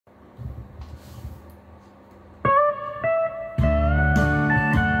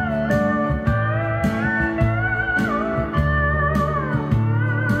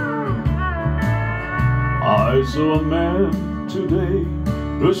I saw a man today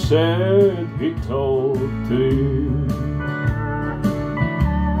who said he told you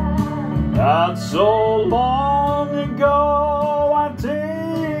not so long ago. I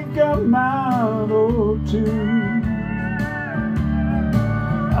think a man or two.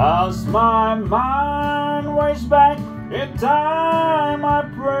 As my mind waits back in time, I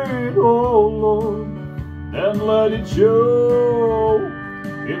prayed, oh Lord, and let it show.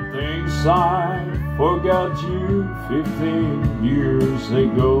 It thinks I forgot you 15 years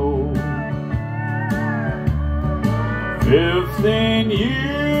ago. 15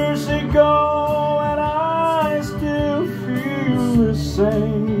 years ago, and I still feel the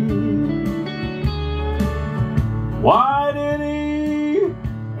same. Why did he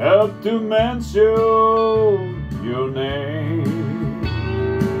have to mention your name?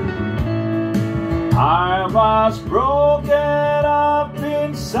 I was broken up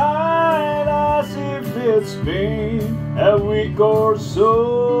inside, as if it's been a week or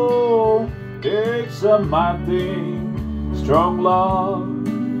so. Takes a mighty strong love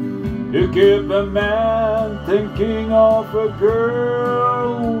to keep a man thinking of a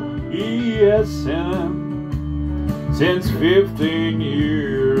girl he has seen him since 15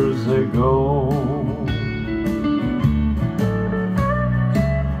 years ago.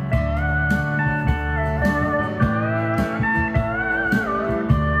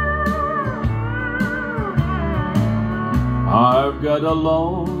 I've got a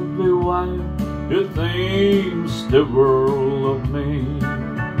lovely wife who thinks the world of me.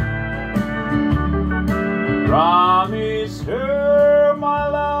 Promise her my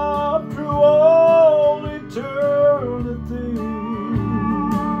love through all eternity.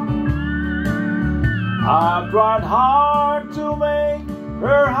 I tried hard to make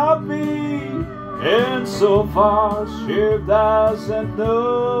her happy, and so far she doesn't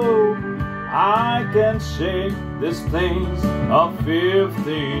know I can shake these things of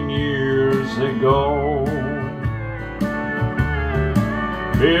 15 years ago.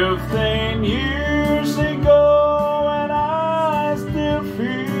 15 years ago, and I still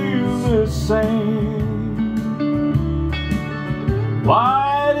feel the same.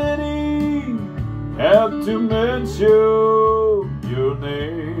 Why did he have to mention your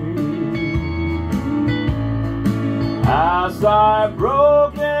name? As I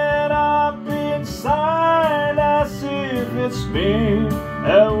broke it up inside, as if it's been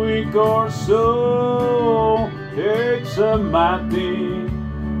a week or so. Takes a mighty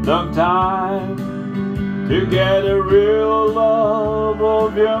long time to get a real love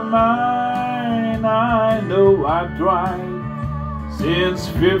of your mind. I know I've tried since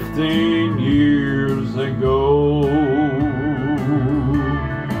 15 years ago.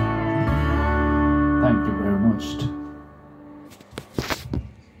 Thank you very much.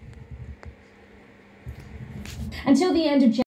 Until the end of